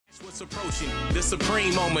What's approaching the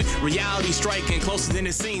supreme moment, reality striking closer than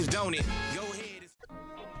it seems, don't it? Go ahead.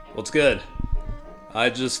 What's good?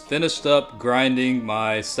 I just finished up grinding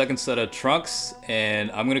my second set of trunks,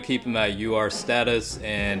 and I'm gonna keep him at UR status,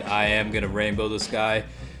 and I am gonna rainbow this guy.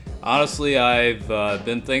 Honestly, I've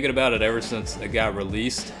been thinking about it ever since it got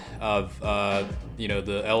released of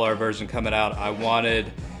the LR version coming out. I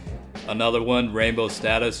wanted another one, rainbow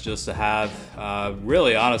status, just to have,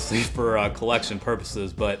 really honestly for collection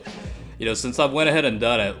purposes. But since I've went ahead and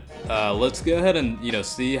done it, let's go ahead and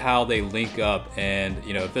see how they link up, and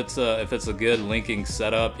if it's a good linking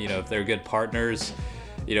setup, if they're good partners,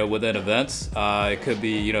 within events, it could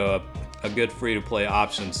be a good free-to-play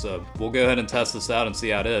option. So we'll go ahead and test this out and see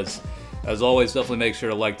how it is. As always, definitely make sure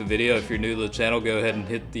to like the video. If you're new to the channel, go ahead and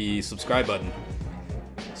hit the subscribe button.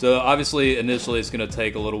 So obviously, initially, it's going to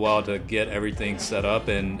take a little while to get everything set up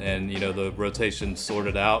and the rotation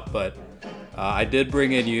sorted out. But I did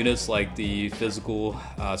bring in units like the physical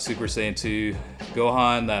Super Saiyan 2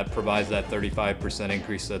 Gohan that provides that 35%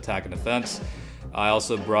 increase to attack and defense. I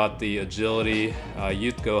also brought the agility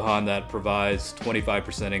Youth Gohan that provides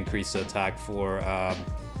 25% increase to attack for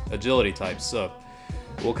agility types. So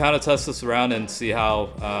we'll kind of test this around and see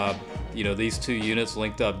how these two units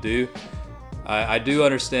linked up do. I do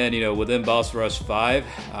understand, within Boss Rush 5,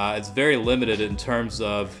 it's very limited in terms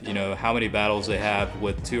of, how many battles they have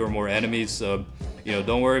with 2 or more enemies. So,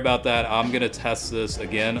 don't worry about that. I'm going to test this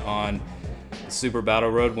again on Super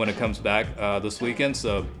Battle Road when it comes back this weekend.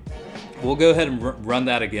 So we'll go ahead and run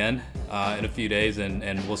that again in a few days,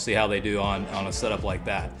 and we'll see how they do on a setup like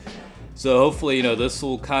that. So hopefully, this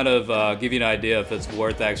will kind of give you an idea if it's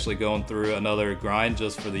worth actually going through another grind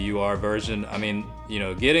just for the UR version. I mean,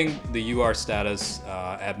 getting the UR status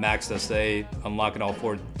at max SA, unlocking all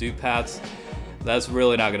 4 dupe paths, that's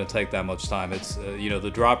really not going to take that much time. It's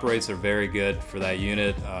the drop rates are very good for that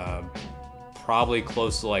unit. Probably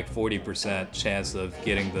close to like 40% chance of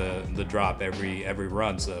getting the drop every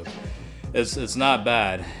run. So it's not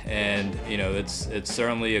bad, and it's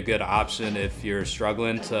certainly a good option if you're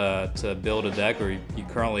struggling to build a deck, or you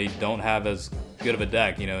currently don't have as good of a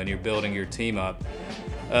deck, and you're building your team up.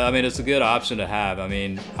 I mean, it's a good option to have. I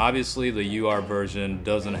mean, obviously the UR version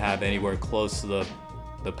doesn't have anywhere close to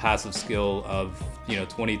the passive skill of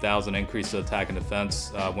 20,000 increase to attack and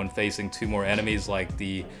defense when facing 2 more enemies like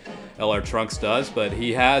the LR Trunks does, but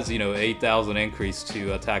he has 8,000 increase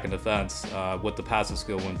to attack and defense with the passive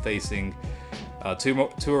skill when facing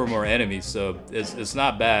 2 or more enemies. So it's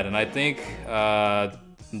not bad, and I think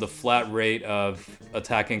the flat rate of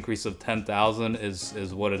attack increase of 10,000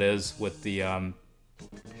 is what it is with the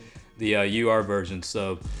UR version.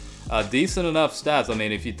 So decent enough stats. I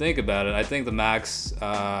mean, if you think about it, I think the max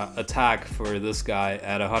attack for this guy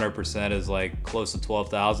at 100% is like close to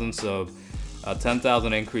 12,000. So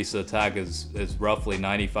 10,000 increase to attack is roughly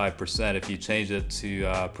 95% if you change it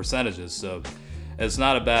to percentages. So it's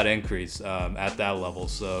not a bad increase at that level.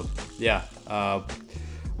 So yeah,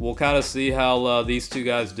 we'll kind of see how these two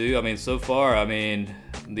guys do. I mean, so far,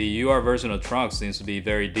 the UR version of Trunks seems to be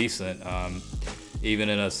very decent, even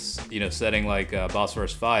in a setting like Boss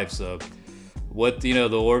Rush 5. So with the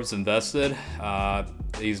orbs invested,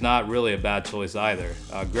 he's not really a bad choice either.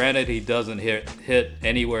 Granted, he doesn't hit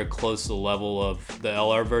anywhere close to the level of the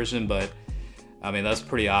LR version, but I mean, that's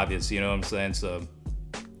pretty obvious, you know what I'm saying? So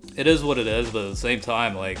it is what it is, but at the same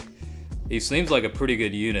time, like, he seems like a pretty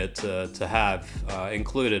good unit to have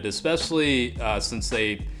included, especially since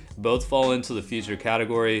they both fall into the future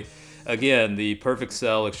category. Again, the Perfect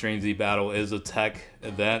Cell Extreme Z Battle is a tech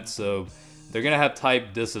event, so they're gonna have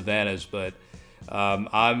type disadvantage, but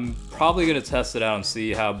I'm probably going to test it out and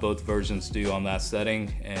see how both versions do on that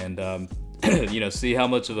setting, and see how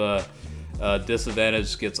much of a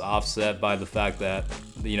disadvantage gets offset by the fact that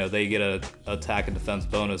they get a attack and defense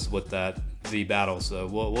bonus with that Z battle. So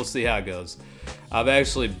we'll see how it goes. I've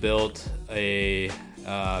actually built a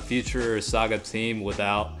Future Saga team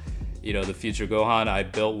without the Future Gohan. I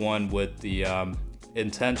built one with the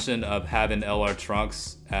intention of having LR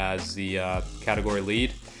Trunks as the category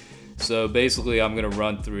lead. So basically, I'm going to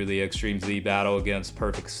run through the Extreme Z battle against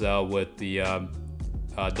Perfect Cell with the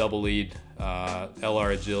double lead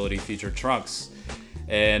LR Agility Future Trunks.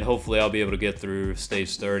 And hopefully I'll be able to get through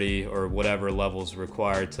stage 30 or whatever levels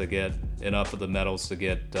required to get enough of the medals to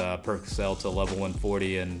get Perfect Cell to level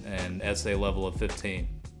 140 and SA level of 15.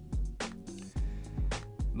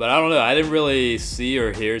 But I don't know, I didn't really see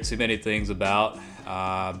or hear too many things about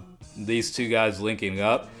these two guys linking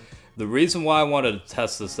up. The reason why I wanted to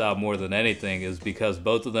test this out more than anything is because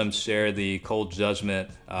both of them share the Cold Judgment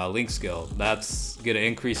link skill. That's going to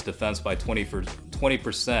increase defense by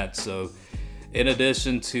 20%. So in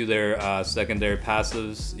addition to their secondary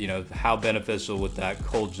passives, you know, how beneficial would that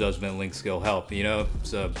Cold Judgment Link skill help, you know?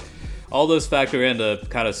 So all those factor into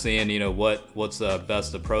kind of seeing, you know, what's the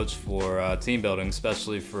best approach for team building,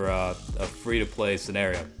 especially for a free-to-play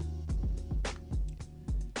scenario.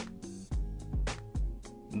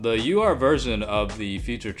 The UR version of the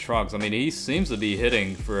Future Trunks, I mean, he seems to be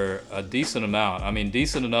hitting for a decent amount. I mean,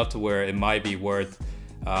 decent enough to where it might be worth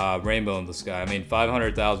Rainbow in the Sky. I mean,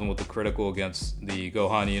 500,000 with the critical against the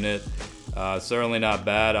Gohan unit. Certainly not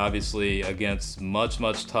bad. Obviously, against much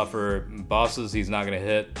tougher bosses, he's not going to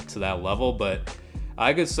hit to that level, but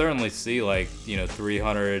I could certainly see, like, you know,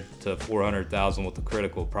 300 to 400,000 with the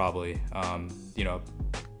critical, probably. You know,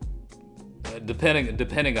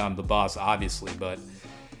 depending on the boss, obviously, but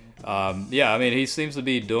yeah, I mean, he seems to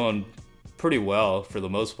be doing pretty well for the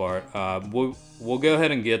most part. We'll go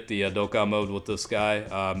ahead and get the Dokkan mode with this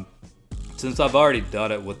guy. Since I've already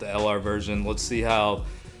done it with the LR version, let's see how,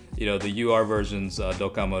 you know, the UR version's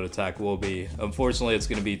Dokkan mode attack will be. Unfortunately, it's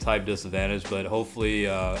going to be type disadvantage, but hopefully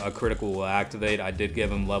a critical will activate. I did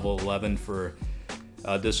give him level 11 for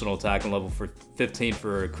additional attack and level 15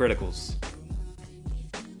 for criticals.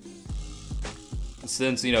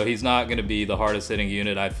 Since, you know, he's not going to be the hardest hitting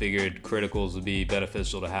unit, I figured criticals would be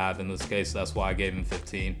beneficial to have in this case. That's why I gave him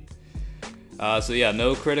 15. So yeah,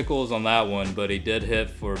 no criticals on that one, but he did hit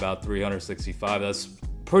for about 365. That's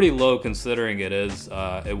pretty low considering it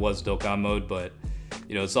was Dokkan mode, but,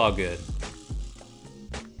 you know, it's all good.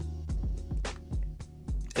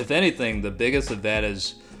 If anything, the biggest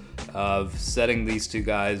advantage of setting these two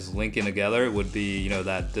guys linking together would be, you know,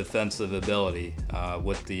 that defensive ability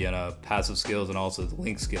with the passive skills and also the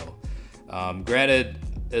link skill. Granted,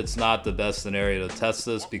 it's not the best scenario to test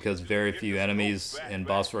this because very few enemies in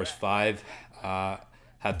Boss Rush 5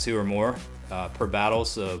 have 2 or more per battle.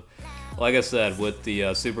 So, like I said, with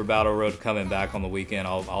the Super Battle Road coming back on the weekend,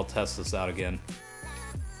 I'll test this out again.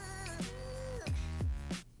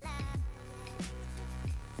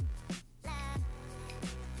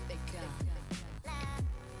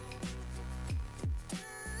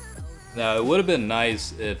 Now, it would have been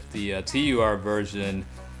nice if the TUR version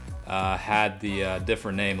had the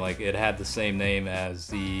different name, like it had the same name as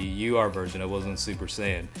the UR version. It wasn't Super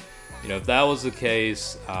Saiyan. You know, if that was the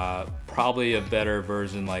case, probably a better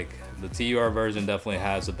version. Like the TUR version definitely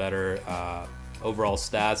has a better overall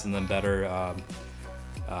stats and then better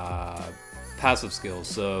passive skills.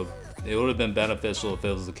 So it would have been beneficial if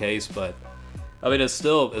it was the case. But I mean, it's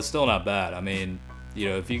still not bad. I mean, you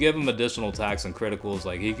know, if you give him additional attacks and criticals,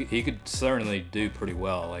 like he could certainly do pretty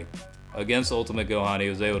well. Like against Ultimate Gohan, he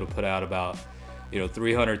was able to put out about, you know,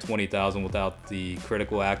 320,000 without the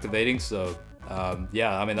critical activating. So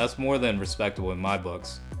yeah, I mean, that's more than respectable in my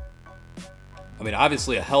books. I mean,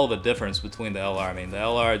 obviously a hell of a difference between the LR. I mean, the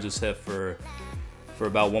LR just hit for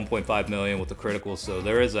about 1.5 million with the critical, so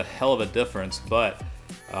there is a hell of a difference. But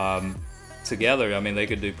together, I mean, they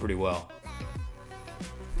could do pretty well.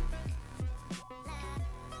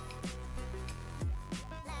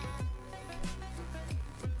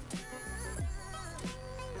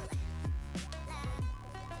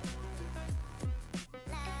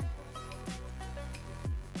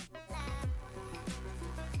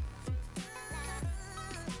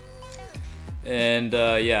 And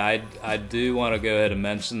yeah, I do want to go ahead and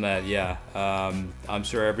mention that, yeah, I'm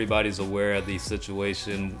sure everybody's aware of the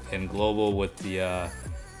situation in global with the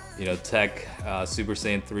you know, Tech Super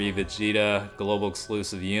Saiyan 3 Vegeta global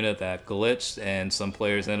exclusive unit that glitched, and some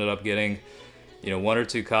players ended up getting, you know, 1 or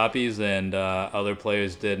 2 copies, and other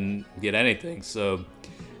players didn't get anything. So,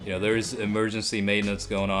 you know, there's emergency maintenance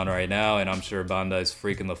going on right now, and I'm sure Bandai's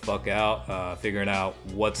freaking the fuck out, figuring out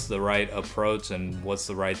what's the right approach and what's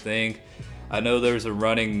the right thing. I know there's a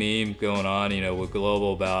running meme going on, you know, with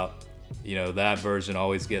Global about, you know, that version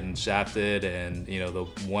always getting shafted and, you know, the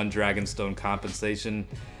 1 Dragonstone compensation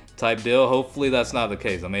type deal. Hopefully that's not the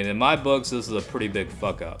case. I mean, in my books, this is a pretty big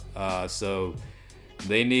fuck up. So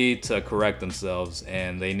they need to correct themselves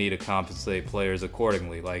and they need to compensate players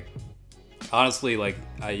accordingly. Like, honestly, like,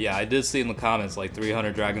 yeah, I did see in the comments like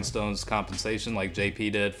 300 Dragonstones compensation, like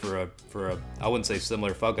JP did for a I wouldn't say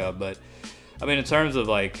similar fuck up, but I mean, in terms of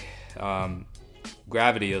like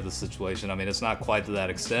gravity of the situation, I mean, it's not quite to that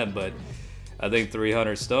extent, but I think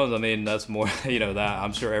 300 stones, I mean, that's more, you know, that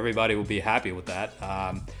I'm sure everybody will be happy with that.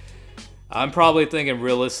 I'm probably thinking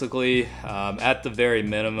realistically, at the very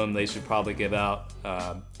minimum, they should probably give out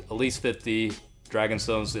at least 50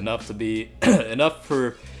 Dragonstones, enough to be enough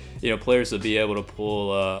for, you know, players to be able to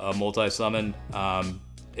pull a multi-summon.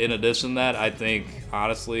 In addition to that, I think,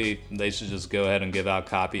 honestly, they should just go ahead and give out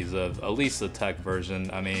copies of at least the tech version.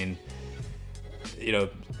 I mean, you know,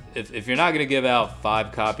 if you're not gonna give out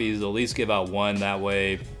 5 copies, at least give out 1. That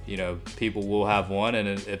way, you know, people will have 1, and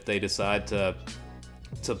if they decide to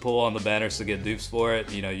pull on the banners to get dupes for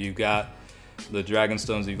it, you know, you've got the Dragon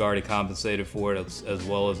Stones, you've already compensated for it, as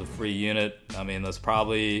well as a free unit. I mean, that's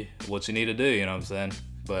probably what you need to do, you know what I'm saying?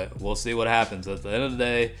 But we'll see what happens. At the end of the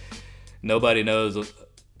day, nobody knows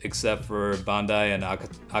except for Bandai and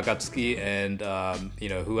Akatsuki and, you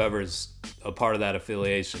know, whoever's a part of that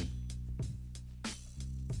affiliation.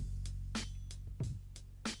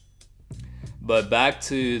 But back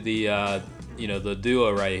to the, you know, the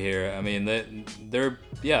duo right here. I mean, they're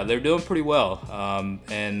doing pretty well.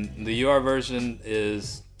 And the UR version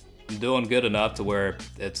is doing good enough to where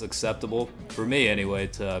it's acceptable for me anyway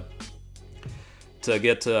to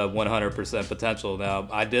get to 100% potential. Now,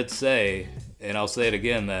 I did say, and I'll say it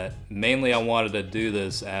again, that mainly I wanted to do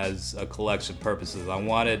this as a collection purposes. I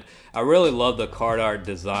really love the card art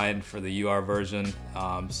design for the UR version.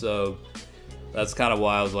 So that's kind of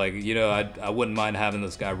why I was like, you know, I wouldn't mind having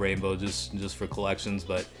this guy Rainbow just for collections.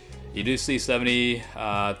 But you do see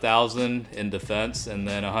 70,000 in defense and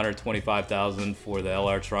then 125,000 for the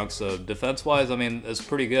LR Trunks. So defense-wise, I mean, it's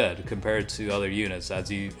pretty good compared to other units,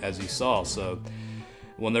 as you saw. So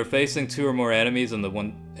when they're facing 2 or more enemies and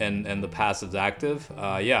the passive's active,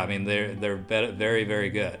 yeah, I mean, they're very, very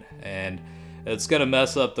good. And it's gonna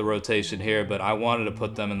mess up the rotation here, but I wanted to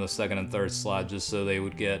put them in the 2nd and 3rd slot just so they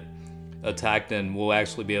would get attacked, and we'll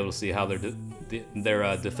actually be able to see how their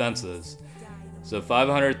defense is. So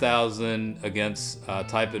 500,000 against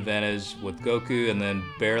type advantage with Goku, and then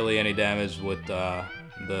barely any damage with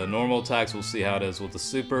the normal attacks. We'll see how it is with the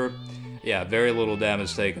super. Yeah, very little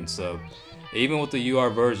damage taken. So even with the UR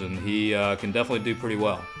version, he can definitely do pretty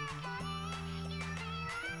well.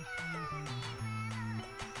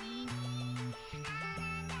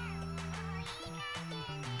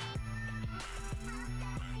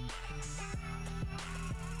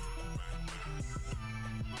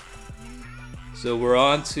 So we're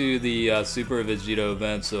on to the Super Vegito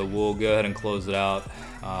event, so we'll go ahead and close it out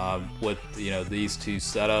with, you know, these 2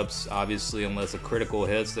 setups. Obviously, unless a critical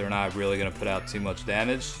hits, they're not really going to put out too much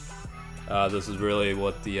damage. This is really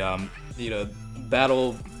what the you know,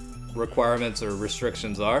 battle requirements or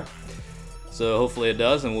restrictions are. So hopefully it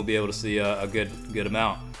does, and we'll be able to see a good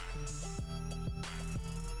amount.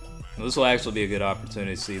 And this will actually be a good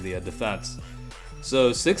opportunity to see the defense.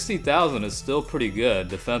 So 60,000 is still pretty good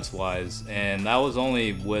defense-wise, and that was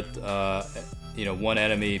only with you know, 1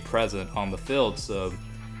 enemy present on the field. So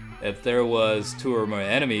if there was 2 or more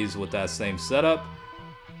enemies with that same setup,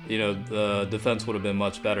 you know, the defense would have been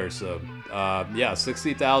much better. So yeah,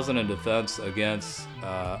 60,000 in defense against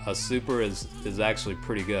a super is actually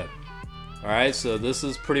pretty good. Alright, so this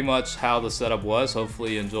is pretty much how the setup was.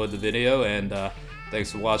 Hopefully you enjoyed the video, and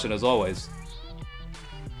thanks for watching as always.